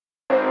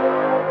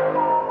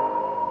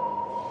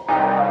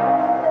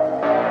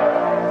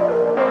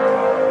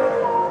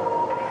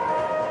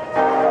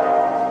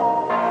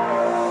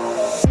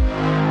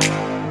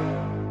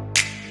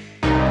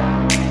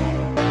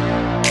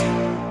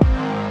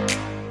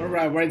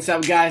Alright, what's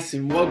up guys,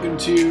 and welcome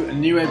to a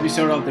new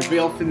episode of The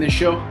Real Fitness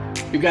Show.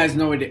 You guys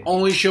know it, the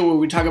only show where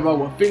we talk about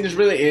what fitness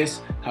really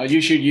is, how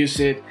you should use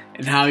it,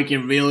 and how it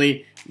can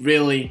really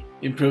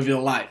improve your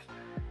life.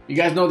 You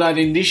guys know that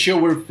in this show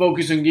we're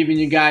focused on giving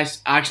you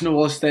guys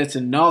actionable steps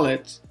and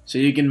knowledge so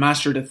you can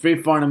master the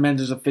three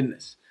fundamentals of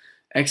fitness: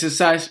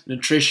 exercise,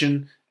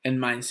 nutrition, and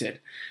mindset.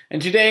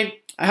 And today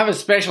I have a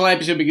special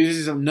episode because this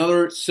is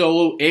another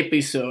solo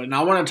episode, and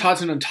I want to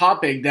touch on a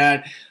topic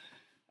that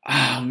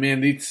I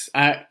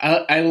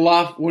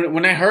love.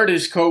 When I heard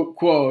this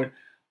quote,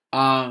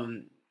 I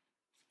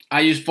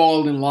just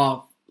fall in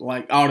love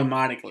like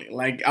automatically.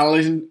 Like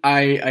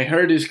I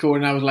heard this quote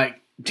and I was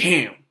like,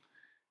 damn,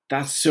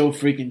 that's so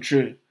freaking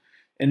true.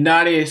 And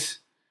that is,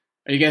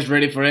 are you guys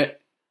ready for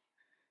it?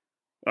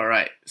 All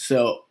right.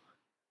 So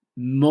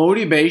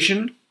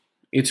motivation,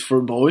 it's for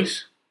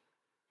boys.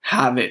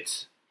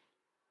 Habits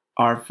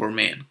are for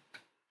men.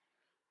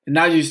 And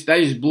that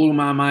just blew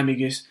my mind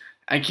because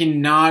I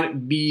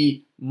cannot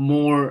be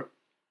more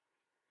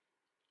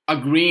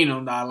agreeing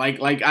on that.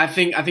 Like I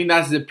think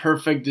that's the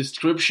perfect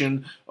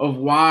description of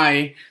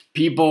why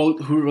people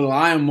who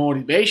rely on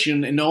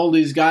motivation and all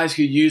these guys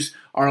who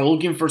are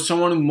looking for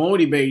someone to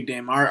motivate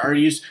them, are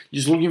just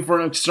looking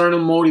for an external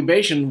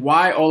motivation,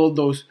 why all of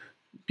those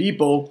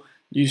people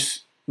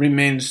just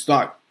remain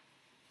stuck.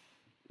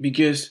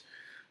 Because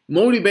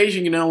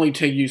motivation can only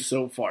take you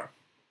so far.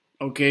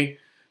 Okay?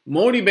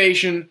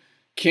 Motivation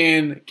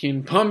can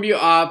pump you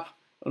up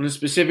on a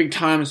specific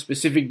time, a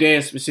specific day,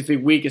 a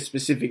specific week, a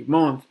specific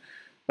month.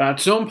 But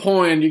at some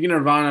point, you're going to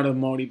run out of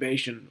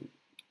motivation.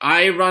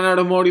 I run out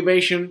of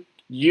motivation.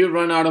 You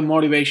run out of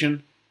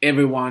motivation.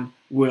 Everyone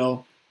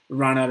will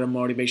run out of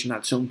motivation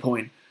at some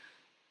point.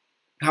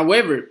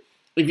 However,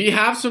 if you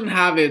have some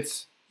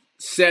habits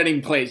set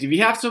in place, if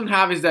you have some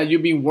habits that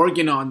you've been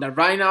working on, that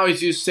right now is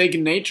just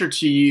second nature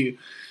to you,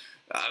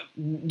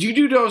 you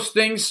do those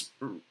things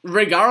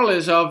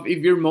regardless of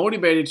if you're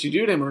motivated to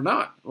do them or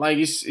not. Like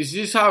it's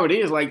just how it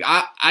is. Like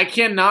I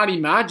cannot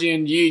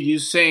imagine you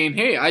just saying,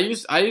 "Hey, I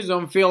just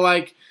don't feel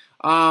like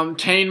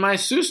tying my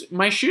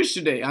shoes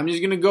today. I'm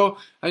just gonna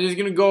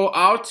go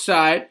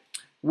outside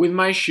with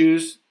my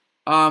shoes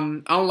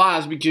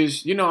unless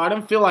because I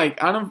don't feel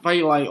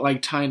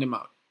like tying them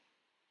out."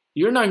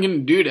 You're not gonna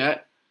do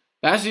that.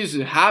 That's just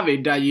a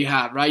habit that you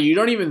have, right? You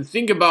don't even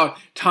think about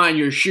tying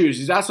your shoes.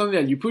 Is that something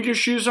that you put your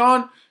shoes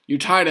on, you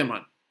tie them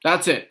on?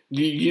 That's it.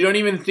 You don't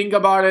even think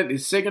about it.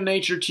 It's second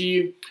nature to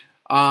you.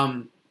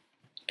 And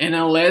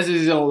unless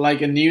it's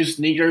like a new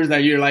sneakers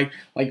that you're like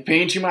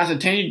paying too much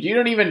attention, you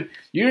don't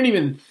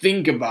even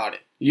think about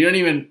it. You don't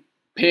even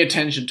pay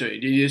attention to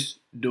it. You just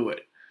do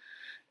it.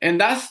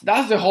 And that's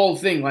the whole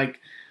thing.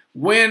 Like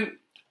when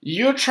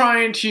you're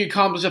trying to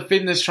accomplish a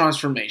fitness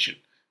transformation,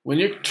 when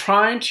you're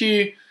trying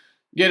to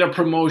get a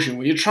promotion,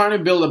 when you're trying to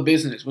build a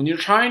business, when you're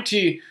trying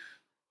to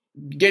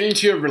get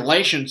into a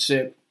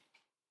relationship,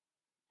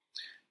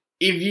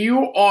 if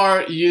you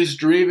are just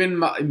driven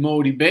by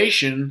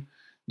motivation,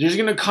 there's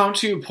going to come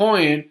to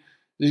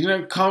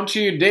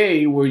a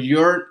day where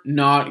you're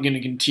not going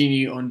to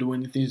continue on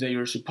doing the things that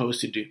you're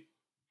supposed to do.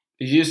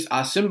 It's just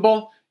as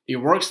simple. It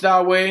works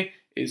that way.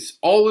 It's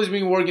always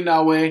been working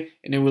that way,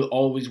 and it will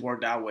always work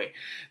that way.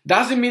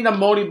 Doesn't mean that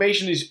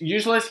motivation is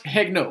useless.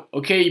 Heck no.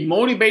 Okay,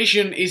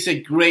 motivation is a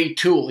great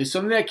tool. It's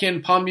something that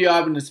can pump you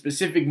up in a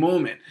specific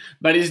moment,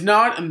 but it's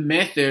not a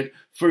method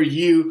for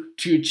you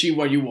to achieve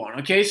what you want.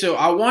 Okay, so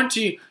I want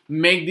to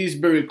make this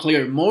very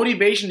clear.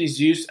 Motivation is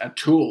just a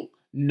tool,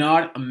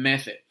 not a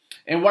method.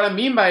 And what I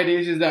mean by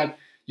this is that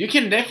you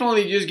can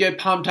definitely just get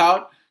pumped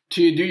out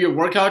to do your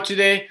workout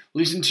today,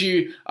 listen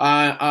to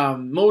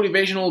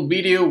motivational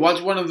video, watch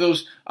one of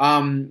those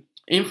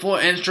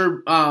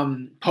influencer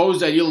posts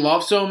that you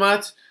love so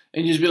much,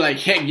 and just be like,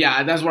 heck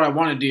yeah, that's what I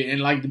want to do.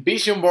 And like the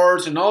vision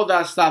boards and all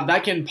that stuff,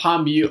 that can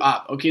pump you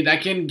up, okay?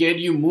 That can get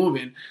you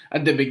moving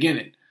at the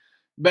beginning.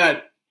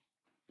 But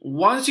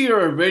once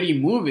you're already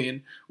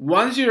moving,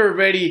 once you're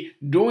already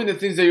doing the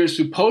things that you're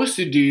supposed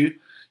to do,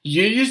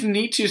 you just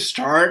need to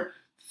start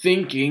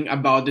thinking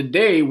about the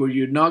day where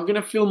you're not going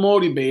to feel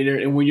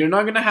motivated and when you're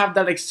not going to have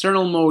that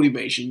external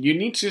motivation. You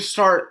need to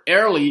start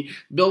early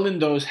building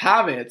those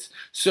habits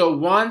so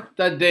once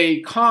that day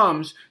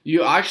comes,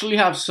 you actually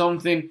have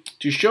something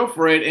to show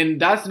for it, and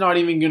that's not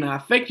even going to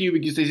affect you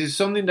because this is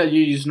something that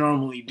you just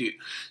normally do.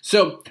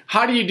 So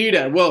how do you do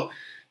that? Well,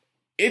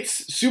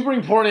 it's super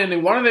important,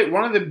 and one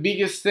of the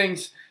biggest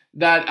things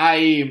that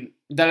I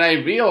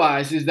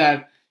realize is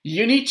that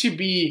you need to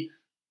be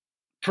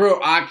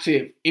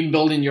proactive in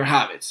building your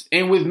habits.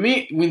 And with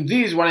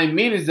this, what I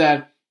mean is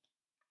that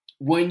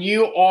when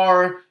you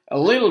are a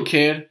little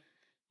kid,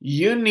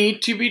 you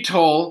need to be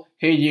told,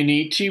 hey, you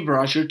need to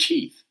brush your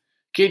teeth.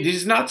 Okay, this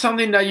is not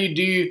something that you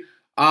do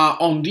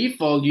on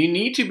default. You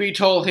need to be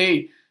told,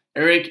 hey,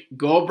 Eric,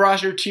 go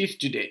brush your teeth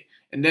today.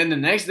 And then the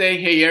next day,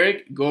 hey,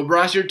 Eric, go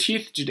brush your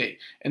teeth today.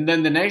 And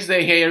then the next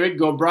day, hey, Eric,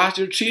 go brush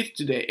your teeth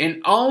today.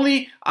 And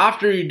only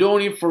after you're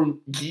doing it for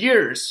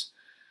years,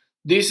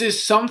 this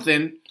is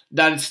something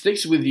that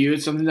sticks with you.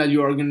 It's something that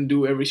you are going to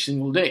do every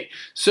single day.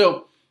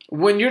 So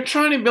when you're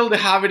trying to build a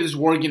habit is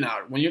working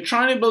out, when you're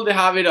trying to build a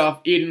habit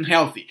of eating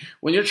healthy,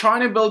 when you're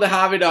trying to build a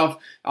habit of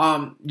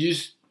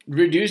just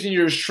reducing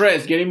your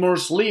stress, getting more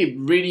sleep,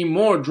 reading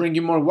more,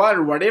 drinking more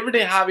water, whatever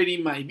the habit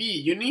it might be,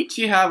 you need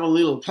to have a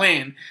little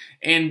plan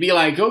and be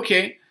like,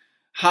 okay,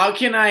 how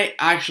can I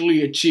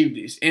actually achieve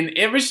this? And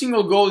every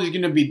single goal is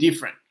going to be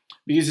different,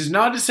 because it's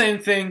not the same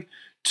thing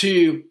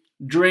to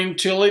drink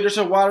 2 liters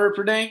of water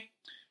per day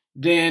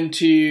than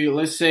to,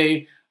 let's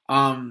say,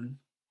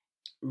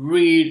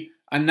 read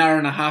an hour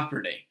and a half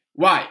per day.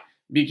 Why?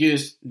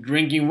 Because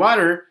drinking 2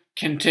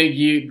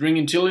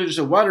 liters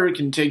of water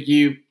can take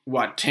you,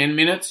 10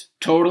 minutes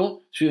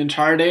total through the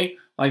entire day,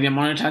 like the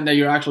amount of time that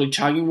you're actually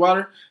chugging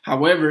water.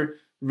 However,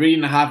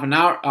 reading an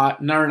hour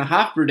and a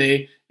half per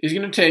day is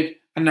going to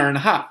take an hour and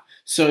a half.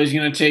 So it's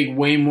going to take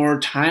way more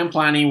time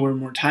planning, way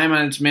more time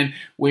management,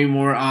 way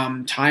more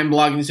time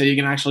blocking so you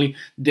can actually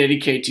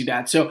dedicate to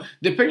that. So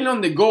depending on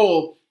the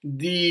goal,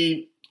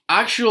 the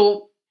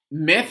actual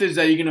methods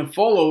that you're going to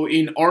follow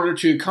in order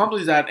to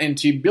accomplish that and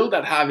to build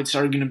that habits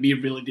are going to be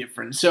really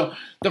different. So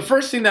the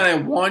first thing that I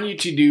want you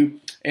to do,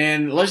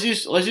 and let's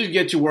just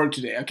get to work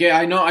today. Okay,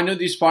 I know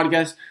this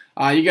podcast,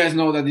 you guys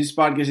know that this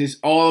podcast is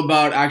all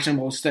about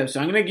actionable steps. So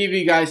I'm going to give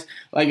you guys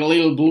like a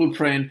little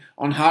blueprint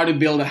on how to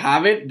build a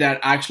habit that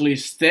actually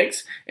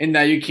sticks and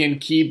that you can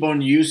keep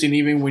on using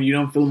even when you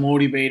don't feel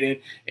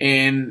motivated,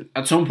 and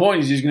at some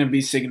point it's just going to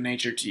be second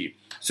nature to you.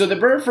 So the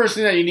very first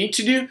thing that you need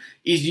to do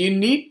is you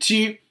need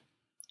to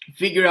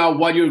figure out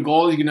what your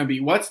goal is going to be.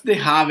 What's the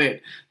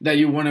habit that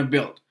you want to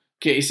build?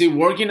 Okay, is it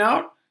working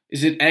out?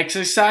 Is it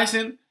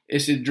exercising?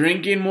 Is it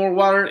drinking more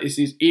water? Is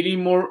it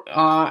eating more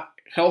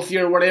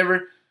healthier,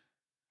 whatever?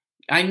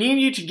 I need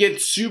you to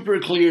get super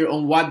clear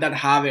on what that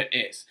habit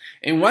is.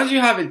 And once you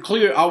have it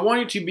clear, I want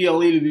you to be a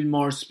little bit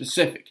more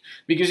specific.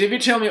 Because if you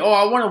tell me,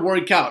 I want to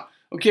work out.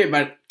 Okay,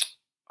 but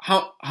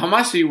how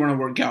much do you want to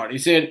work out?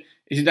 Is it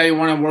that you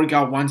want to work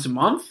out once a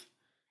month?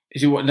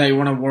 Is it that you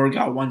want to work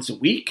out once a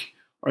week?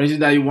 Or is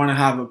it that you want to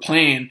have a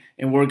plan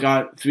and work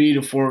out 3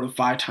 to 4 to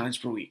 5 times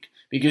per week?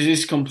 Because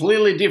it's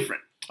completely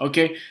different,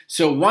 okay?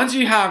 So once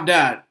you have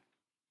that,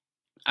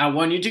 I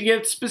want you to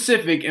get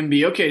specific and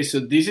be, okay, so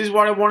this is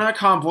what I want to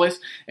accomplish,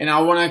 and I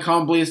want to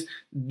accomplish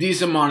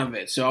this amount of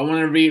it. So I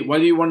want to read, what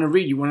do you want to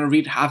read? You want to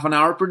read half an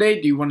hour per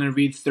day? Do you want to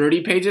read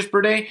 30 pages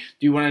per day?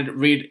 Do you want to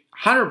read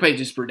 100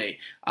 pages per day?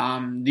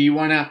 Do you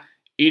want to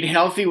eat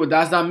healthy? What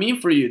does that mean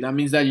for you? That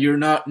means that you're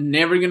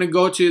never gonna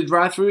go to the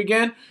drive-thru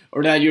again,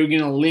 or that you're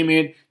gonna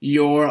limit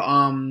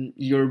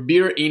your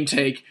beer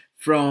intake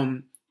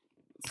from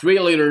 3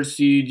 liters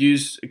to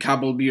just a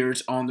couple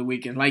beers on the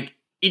weekend. Like,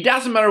 it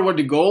doesn't matter what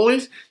the goal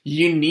is.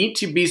 You need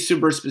to be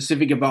super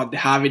specific about the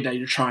habit that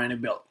you're trying to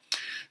build.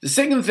 The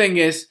second thing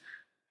is,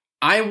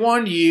 I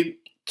want you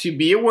to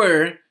be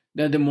aware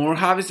that the more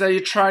habits that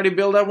you try to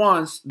build at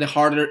once, the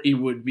harder it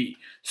would be.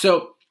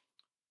 So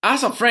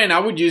as a friend, I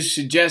would just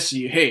suggest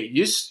you, hey,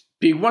 just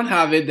pick one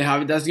habit, the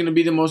habit that's going to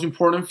be the most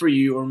important for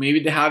you, or maybe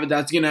the habit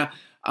that's going to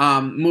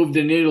move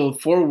the needle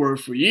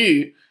forward for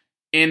you,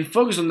 and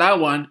focus on that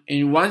one.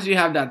 And once you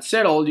have that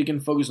settled, you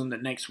can focus on the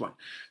next one.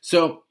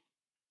 So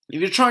if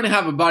you're trying to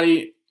have a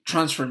body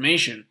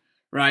transformation,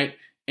 right,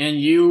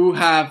 and you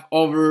have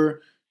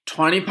over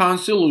 20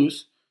 pounds to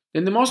lose,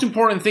 then the most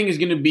important thing is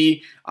going to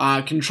be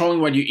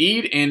controlling what you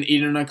eat and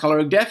eating on a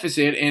caloric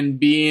deficit and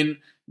being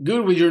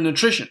good with your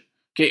nutrition.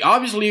 Okay,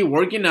 obviously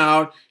working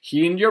out,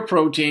 hitting your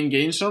protein,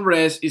 getting some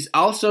rest is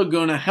also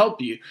going to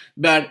help you.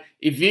 But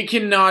if you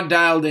cannot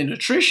dial the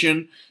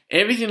nutrition,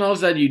 everything else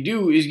that you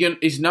do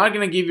is not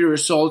going to give you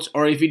results,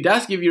 or if it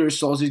does give you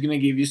results, it's going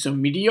to give you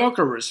some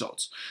mediocre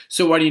results.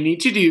 So what you need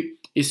to do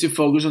is to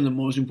focus on the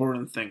most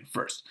important thing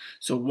first.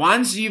 So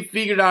once you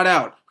figure that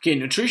out, okay,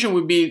 nutrition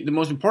would be the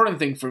most important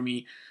thing for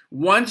me.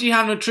 Once you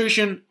have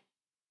nutrition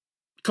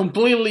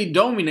completely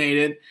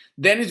dominated,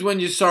 then is when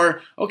you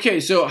start, okay,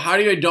 so how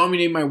do I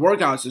dominate my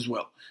workouts as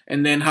well?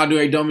 And then how do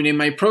I dominate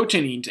my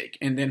protein intake?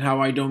 And then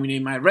how I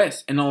dominate my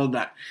rest and all of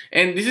that.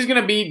 And this is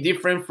going to be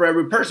different for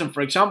every person.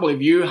 For example,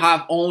 if you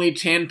have only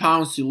 10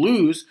 pounds to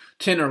lose,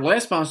 10 or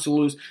less pounds to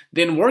lose,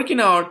 then working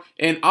out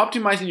and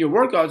optimizing your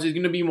workouts is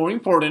going to be more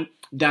important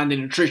than the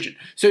nutrition.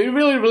 So it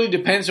really, really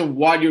depends on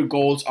what your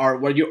goals are,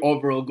 what your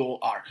overall goals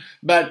are.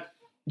 But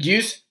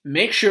just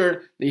make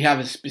sure that you have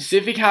a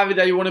specific habit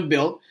that you want to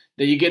build,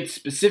 that you get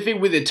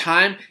specific with the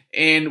time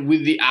and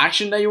with the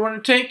action that you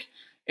want to take,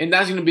 and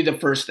that's going to be the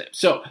first step.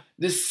 So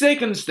the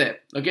second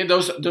step, okay,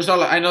 those are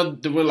like, I know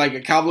there were like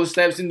a couple of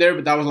steps in there,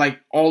 but that was like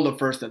all the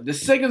first step. The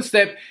second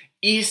step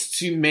is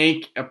to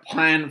make a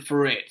plan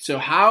for it. So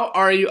how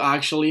are you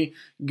actually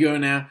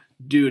gonna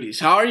do this?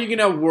 How are you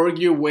gonna work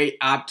your way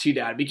up to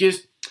that?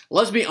 Because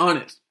let's be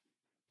honest,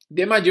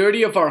 the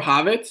majority of our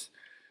habits,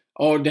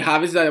 or the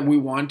habits that we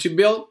want to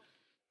build,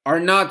 are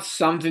not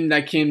something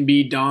that can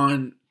be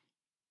done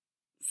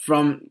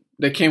from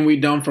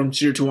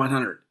 0 to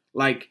 100.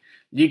 Like,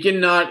 you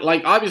cannot,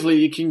 like, obviously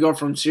you can go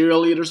from 0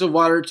 liters of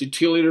water to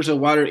 2 liters of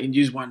water in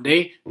just one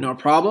day, no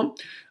problem.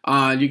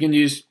 You can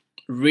just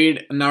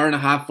read an hour and a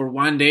half for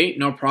one day,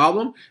 no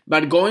problem.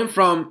 But going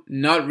from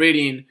not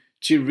reading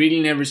to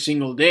reading every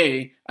single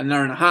day an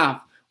hour and a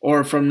half,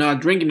 or from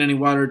not drinking any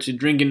water to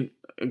drinking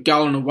a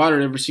gallon of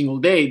water every single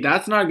day,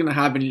 that's not going to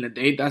happen in a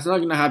day. That's not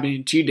going to happen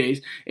in 2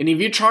 days. And if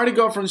you try to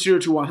go from 0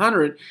 to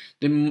 100,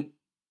 then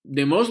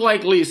the most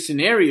likely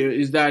scenario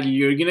is that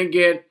you're going to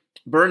get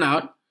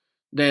burnout,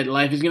 that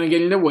life is going to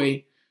get in the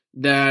way,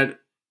 that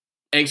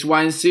X,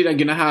 Y, and Z are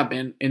going to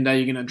happen, and that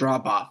you're going to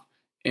drop off.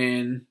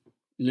 And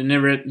you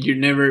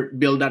never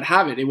build that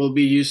habit. It will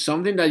be you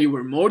something that you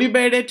were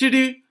motivated to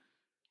do,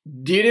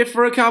 did it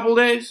for a couple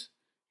days,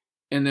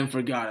 and then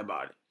forgot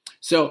about it.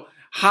 So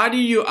how do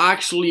you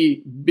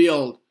actually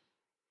build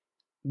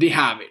the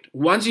habit?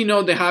 Once you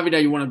know the habit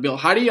that you want to build,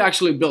 how do you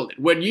actually build it?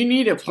 Well, you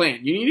need a plan.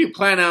 You need to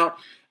plan out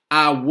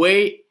a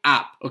way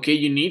up. Okay,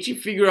 you need to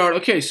figure out,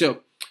 okay,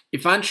 so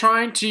if I'm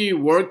trying to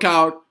work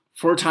out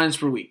 4 times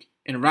per week,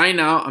 and right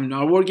now I'm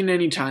not working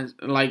any times,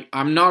 like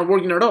I'm not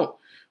working at all.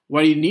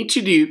 What you need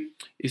to do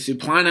is to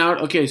plan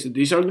out, okay, so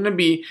these are going to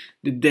be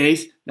the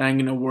days that I'm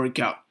going to work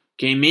out.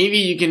 Okay, maybe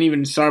you can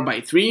even start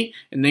by 3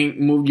 and then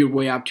move your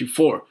way up to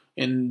 4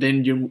 and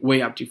then your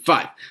way up to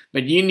 5.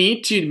 But you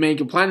need to make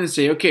a plan and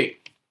say, okay,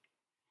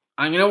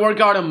 I'm going to work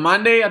out on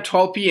Monday at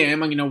 12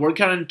 p.m. I'm going to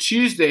work out on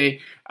Tuesday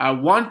at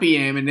 1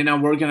 p.m. and then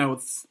I'm working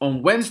out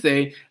on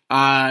Wednesday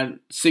at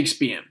 6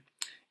 p.m.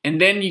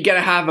 And then you got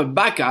to have a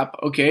backup,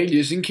 okay,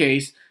 just in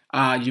case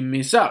you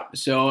miss out.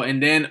 So,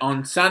 and then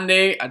on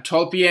Sunday at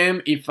 12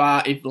 p.m., if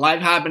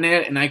life happened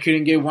and I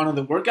couldn't get one of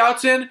the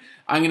workouts in,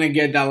 I'm going to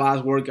get that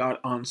last workout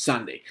on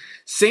Sunday.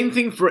 Same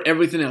thing for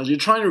everything else. You're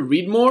trying to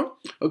read more?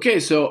 Okay,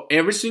 so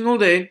every single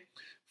day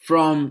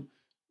from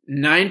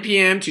 9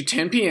 p.m. to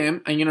 10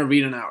 p.m., I'm going to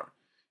read an hour.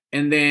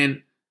 And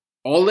then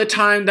all the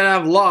time that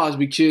I've lost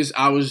because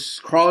I was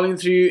scrolling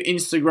through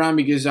Instagram,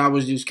 because I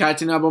was just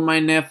catching up on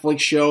my Netflix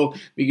show,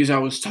 because I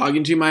was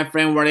talking to my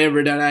friend,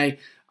 whatever, that I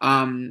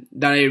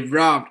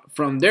robbed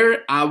from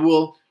there, I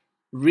will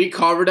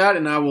recover that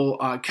and I will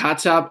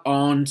catch up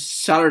on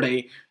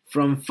Saturday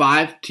from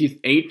 5 to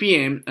 8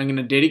 p.m. I'm going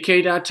to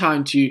dedicate that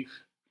time to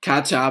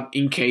catch up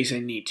in case I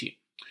need to.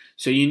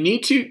 So you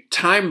need to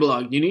time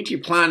block. You need to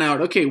plan out,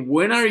 okay,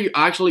 when are you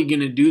actually going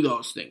to do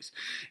those things?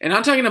 And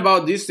I'm talking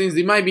about these things.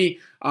 They might be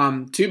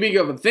too big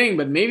of a thing,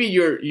 but maybe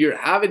your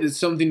habit is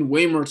something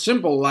way more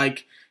simple.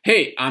 Like,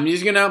 hey, I'm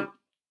just gonna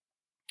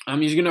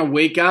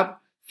wake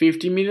up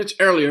 15 minutes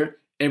earlier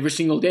every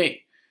single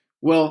day.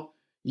 Well,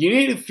 you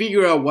need to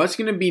figure out what's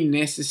going to be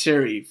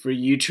necessary for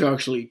you to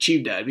actually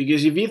achieve that.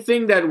 Because if you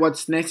think that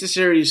what's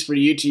necessary is for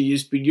you to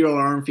just put your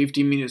alarm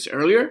 15 minutes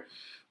earlier,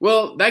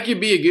 well, that could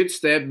be a good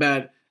step,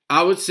 but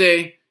I would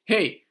say,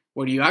 hey,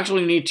 what you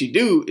actually need to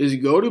do is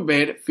go to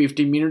bed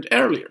 15 minutes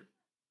earlier.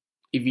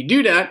 If you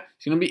do that,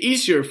 it's going to be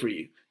easier for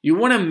you. You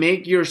want to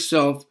make your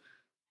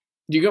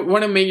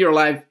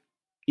life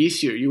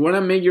easier. You want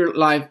to make your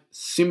life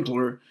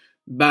simpler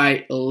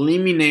by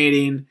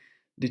eliminating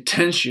the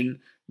tension,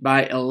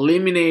 by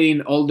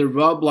eliminating all the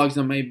roadblocks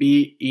that might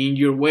be in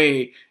your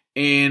way.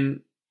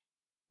 And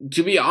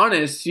to be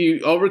honest, to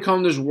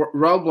overcome those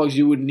roadblocks,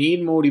 you would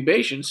need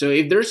motivation. So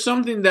if there's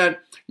something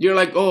that you're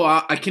like, oh,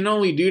 I can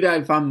only do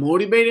that if I'm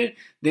motivated,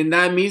 then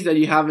that means that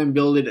you haven't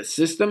built a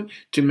system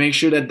to make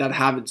sure that that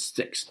habit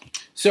sticks.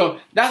 So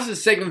that's the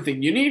second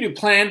thing. You need to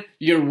plan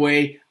your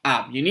way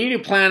up. You need to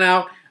plan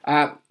out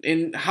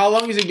and how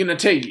long is it going to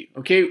take you?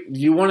 Okay,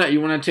 you want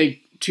to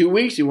take 2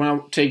 weeks? You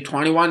want to take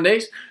 21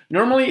 days?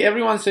 Normally,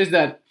 everyone says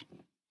that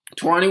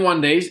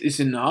 21 days is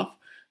enough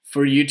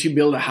for you to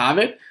build a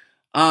habit.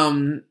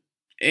 And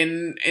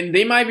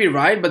they might be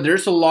right, but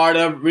there's a lot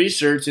of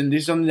research, and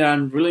this is something that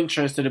I'm really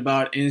interested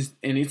about, and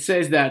it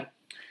says that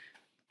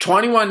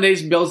 21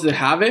 days builds the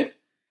habit,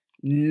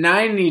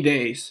 90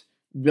 days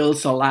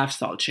builds a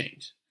lifestyle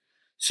change.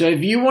 So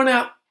if you want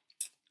to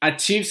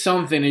achieve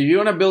something, if you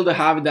want to build a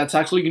habit that's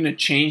actually going to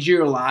change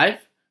your life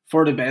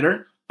for the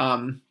better,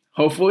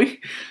 hopefully,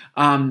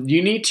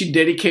 you need to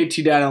dedicate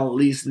to that at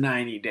least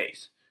 90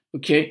 days,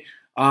 okay?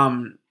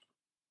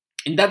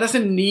 And that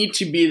doesn't need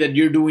to be that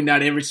you're doing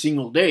that every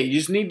single day. You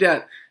just need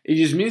that. It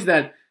just means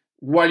that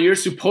what you're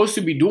supposed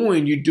to be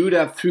doing, you do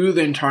that through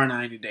the entire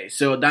 90 days.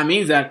 So that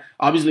means that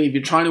obviously if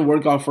you're trying to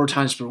work out 4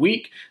 times per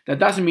week, that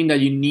doesn't mean that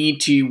you need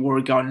to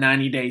work out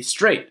 90 days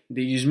straight.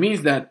 It just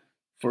means that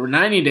for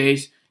 90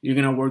 days, you're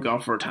going to work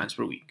out 4 times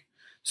per week.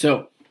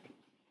 So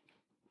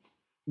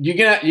you're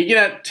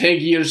gonna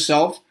take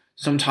yourself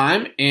some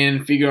time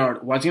and figure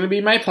out what's going to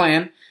be my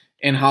plan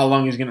and how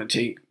long it's going to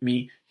take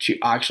me to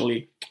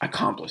actually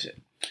accomplish it.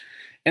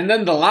 And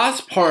then the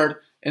last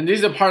part, and this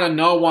is the part that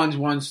no one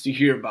wants to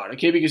hear about,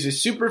 okay? Because it's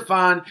super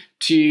fun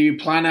to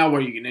plan out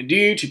what you're going to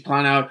do, to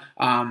plan out,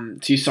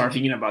 to start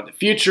thinking about the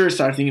future,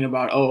 start thinking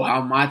about, oh,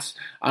 how much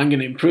I'm going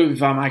to improve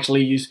if I'm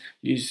actually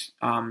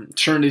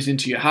turn this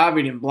into a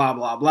habit and blah,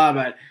 blah, blah.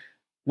 But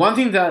one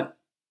thing that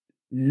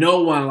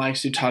no one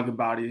likes to talk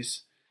about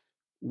is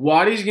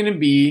what is going to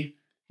be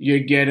your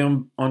get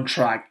on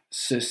track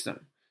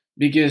system.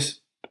 Because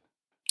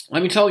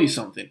let me tell you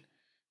something.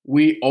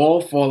 We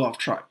all fall off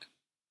track.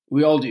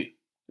 We all do.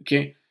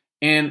 Okay?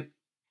 And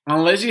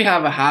unless you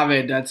have a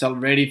habit that's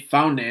already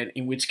founded,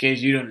 in which case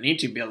you don't need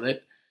to build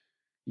it,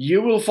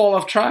 you will fall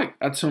off track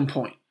at some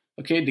point.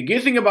 Okay, the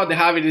good thing about the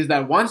habit is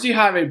that once you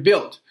have it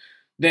built,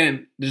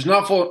 then there's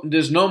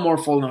no more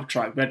falling off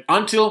track. But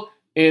until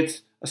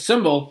it's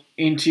assembled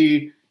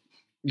into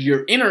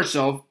your inner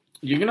self,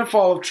 you're gonna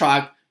fall off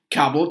track a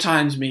couple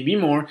times, maybe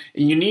more,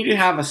 and you need to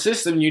have a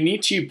system. You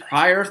need to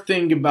prior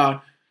think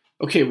about,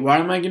 okay,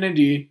 what am I gonna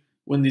do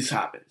when this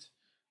happens?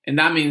 And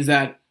that means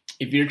that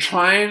if you're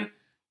trying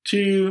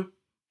to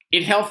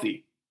eat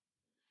healthy,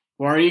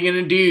 what are you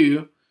gonna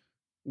do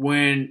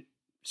when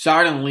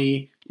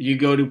suddenly you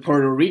go to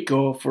Puerto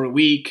Rico for a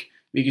week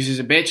because it's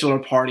a bachelor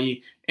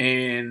party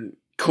and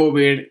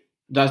COVID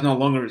does no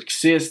longer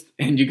exist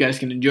and you guys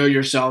can enjoy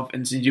yourself,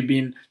 and since you've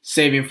been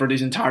saving for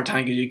this entire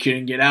time because you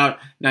couldn't get out,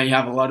 now you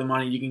have a lot of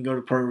money, you can go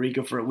to Puerto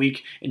Rico for a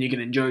week and you can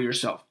enjoy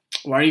yourself.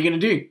 What are you going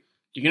to do?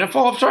 You're going to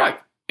fall off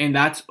track, and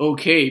that's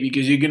okay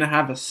because you're going to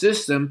have a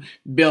system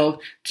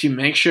built to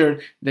make sure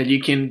that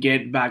you can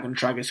get back on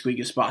track as quick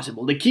as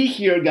possible. The key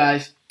here,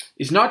 guys,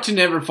 is not to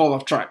never fall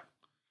off track.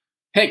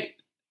 Heck,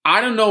 I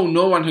don't know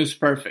no one who's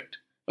perfect.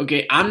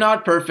 Okay, I'm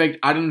not perfect.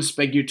 I don't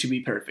expect you to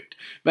be perfect.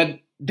 But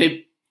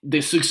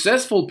the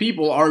successful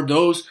people are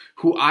those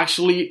who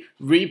actually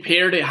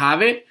repair the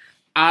habit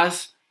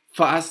as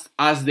fast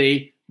as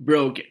they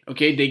broke it.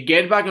 Okay, they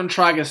get back on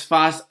track as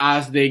fast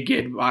as they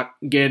get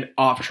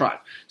off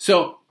track.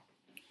 So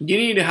you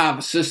need to have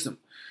a system.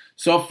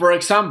 So for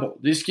example,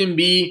 this can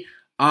be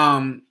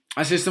a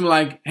system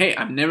like, hey,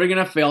 I'm never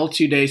gonna fail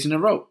 2 days in a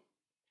row.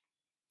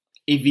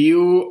 If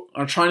you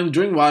are trying to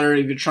drink water,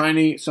 if you're trying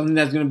to something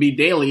that's gonna be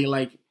daily,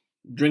 like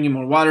drinking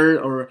more water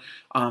or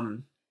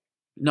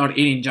not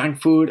eating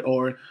junk food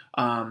or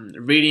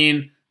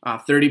reading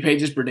 30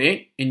 pages per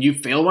day, and you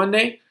fail one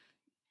day,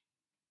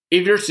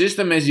 if your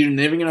system is you're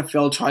never going to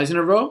fail twice in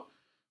a row,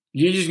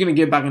 you're just going to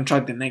get back on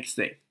track the next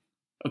day.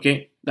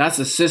 Okay? That's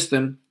a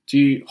system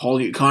to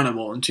hold you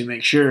accountable and to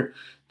make sure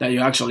that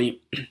you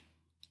actually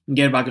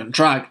get back on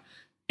track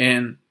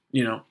and,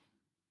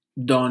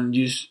 don't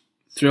just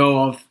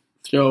throw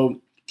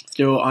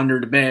under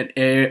the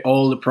bed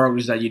all the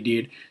progress that you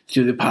did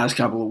through the past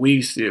couple of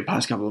weeks, through the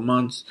past couple of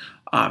months,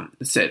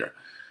 etc.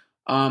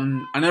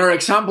 Another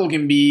example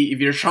can be if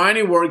you're trying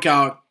to work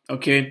out,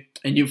 okay,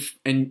 and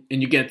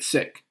you get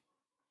sick.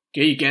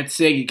 Okay, you get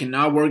sick, you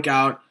cannot work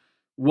out.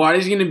 What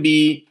is going to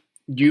be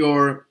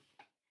your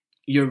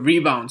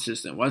rebound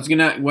system? What's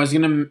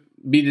gonna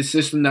be the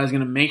system that's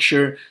gonna make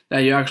sure that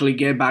you actually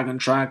get back on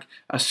track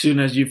as soon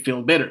as you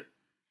feel better?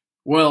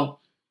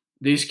 Well,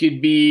 this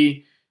could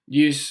be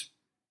just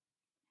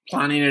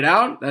planning it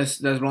out. That's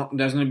going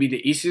to be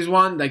the easiest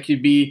one. That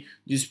could be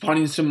just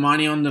putting some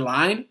money on the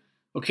line.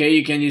 Okay,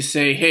 you can just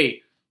say,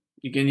 hey,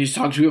 you can just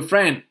talk to your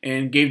friend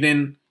and give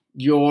them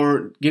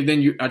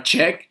a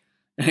check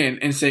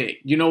and say,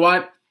 you know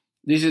what,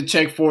 this is a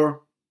check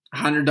for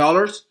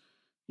 $100.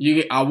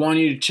 I want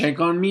you to check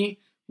on me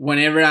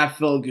whenever I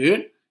feel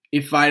good.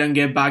 If I don't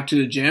get back to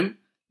the gym,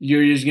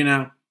 you're just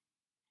gonna,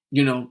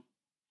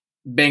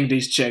 bank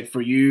this check for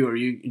you, or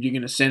you're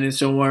gonna send it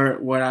somewhere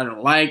where I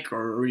don't like,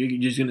 or you're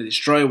just gonna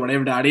destroy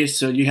whatever that is,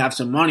 so you have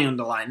some money on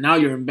the line. Now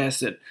you're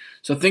invested.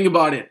 So think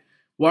about it.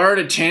 What are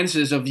the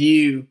chances of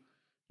you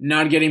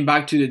not getting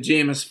back to the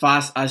gym as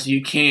fast as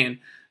you can,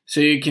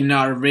 so you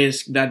cannot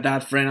risk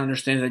that friend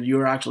understands that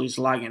you're actually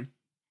slacking?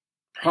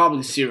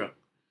 Probably zero.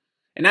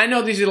 And I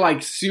know this is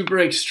like super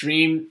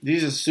extreme.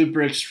 This is a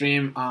super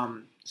extreme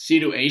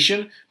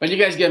situation, but you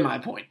guys get my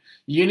point.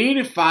 You need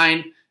to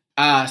find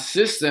a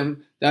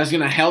system that's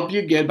going to help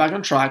you get back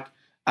on track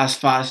as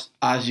fast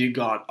as you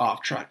got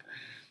off track.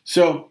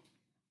 So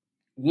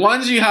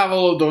once you have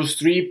all of those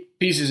three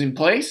pieces in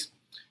place,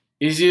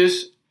 it's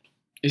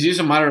just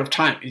a matter of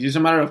time. It's just a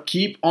matter of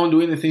keep on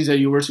doing the things that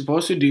you were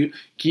supposed to do.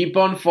 Keep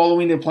on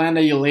following the plan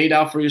that you laid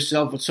out for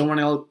yourself, with someone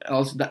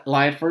else that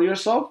lied for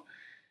yourself.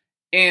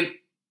 And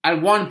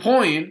at one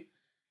point,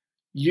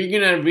 you're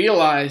going to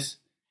realize,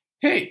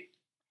 hey,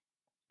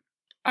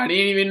 I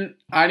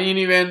didn't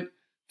even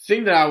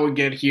think that I would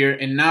get here,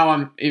 and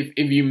now if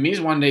you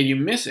miss one day, you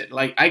miss it.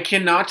 Like, I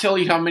cannot tell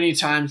you how many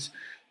times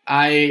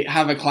I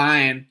have a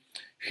client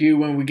who,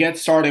 when we get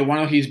started, one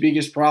of his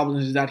biggest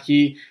problems is that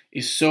he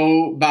is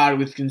so bad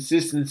with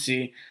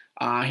consistency.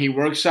 He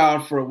works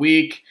out for a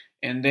week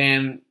and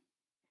then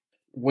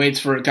waits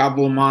for a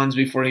couple of months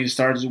before he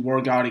starts to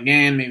work out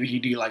again. Maybe he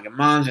do like a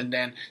month and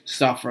then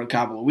stop for a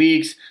couple of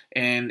weeks,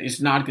 and it's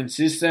not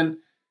consistent.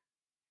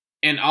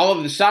 And all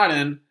of a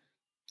sudden,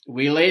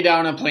 we lay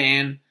down a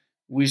plan.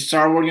 We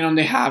start working on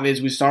the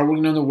habits. We start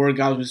working on the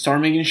workouts. We start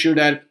making sure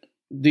that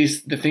the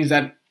things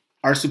that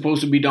are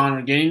supposed to be done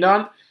are getting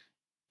done.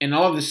 And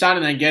all of a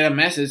sudden, I get a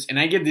message, and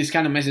I get this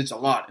kind of message a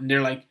lot. And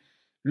they're like,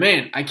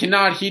 man, I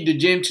cannot hit the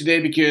gym today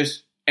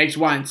because X,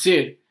 Y, and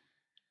Z.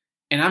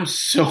 And I'm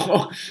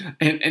so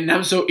and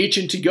I'm so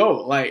itching to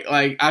go. Like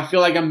I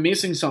feel like I'm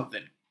missing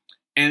something.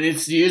 And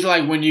it's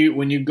usually like when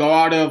you go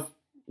out of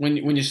when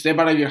you step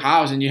out of your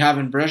house and you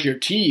haven't brushed your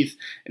teeth,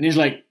 and it's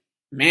like,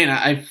 man,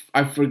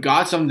 I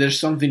forgot something. There's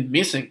something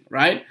missing,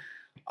 right?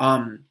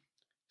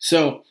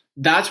 So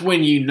that's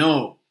when you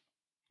know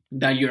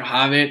that your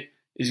habit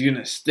is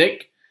gonna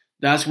stick.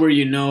 That's where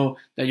you know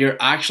that you're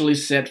actually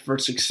set for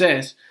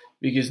success,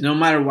 because no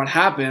matter what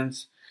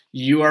happens,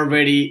 you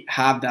already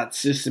have that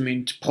system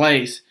into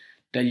place,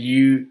 that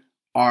you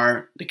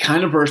are the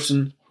kind of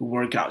person who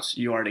workouts.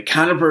 You are the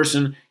kind of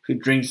person who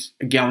drinks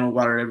a gallon of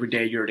water every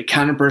day. You're the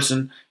kind of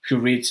person who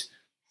reads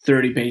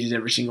 30 pages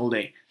every single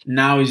day.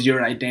 Now is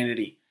your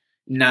identity.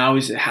 Now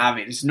is a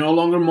habit. It's no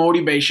longer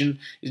motivation.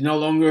 It's no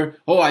longer,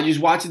 oh, I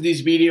just watched this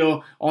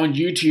video on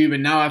YouTube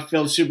and now I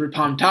feel super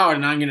pumped out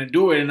and I'm going to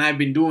do it. And I've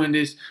been doing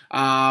this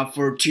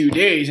for 2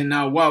 days and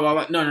now,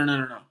 wow.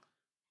 No.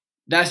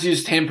 That's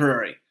just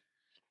temporary.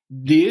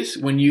 This,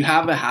 when you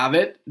have a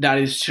habit that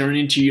is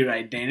turning into your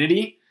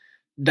identity,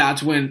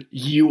 that's when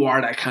you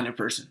are that kind of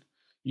person.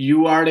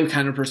 You are the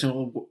kind of person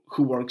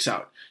who works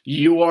out.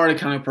 You are the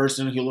kind of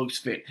person who looks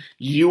fit.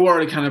 You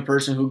are the kind of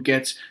person who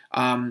gets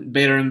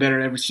better and better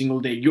every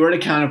single day. You're the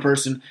kind of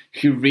person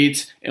who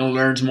reads and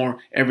learns more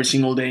every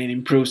single day and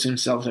improves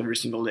himself every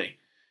single day.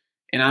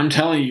 And I'm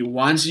telling you,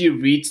 once you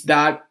reach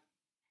that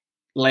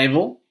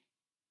level,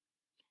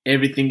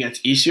 everything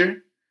gets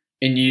easier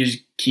and you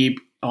just keep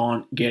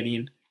on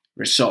getting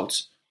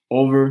results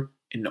over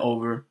and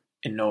over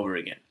and over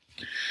again.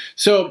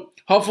 So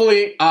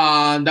hopefully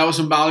that was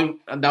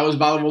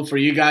valuable for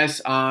you guys.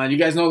 You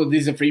guys know that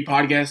this is a free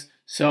podcast.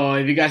 So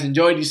if you guys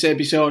enjoyed this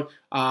episode,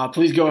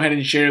 please go ahead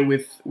and share it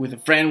with a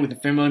friend, with a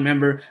family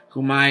member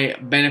who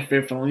might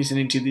benefit from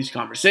listening to this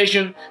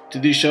conversation. To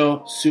do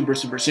so, super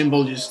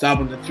simple. Just tap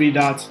on the 3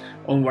 dots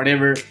on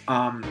whatever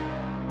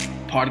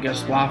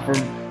podcast platform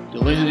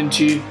you're listening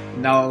to,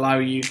 and that'll allow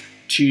you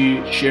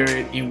to share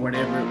it in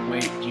whatever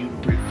way you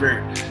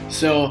prefer.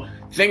 So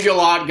thank you a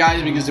lot,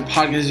 guys, because the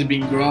podcast has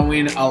been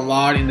growing a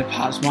lot in the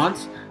past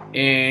months,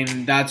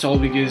 and that's all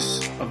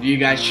because of you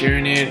guys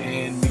sharing it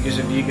and because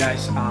of you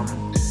guys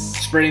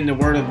spreading the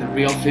word of the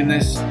real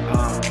fitness.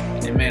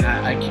 And man,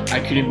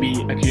 I couldn't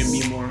be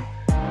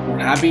more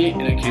happy,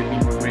 and I couldn't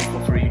be more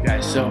grateful for you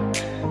guys. So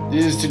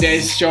this is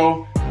today's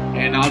show,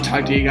 and I'll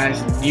talk to you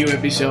guys in a new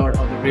episode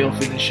of the Real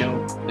Fitness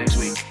Show next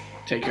week.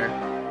 Take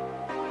care.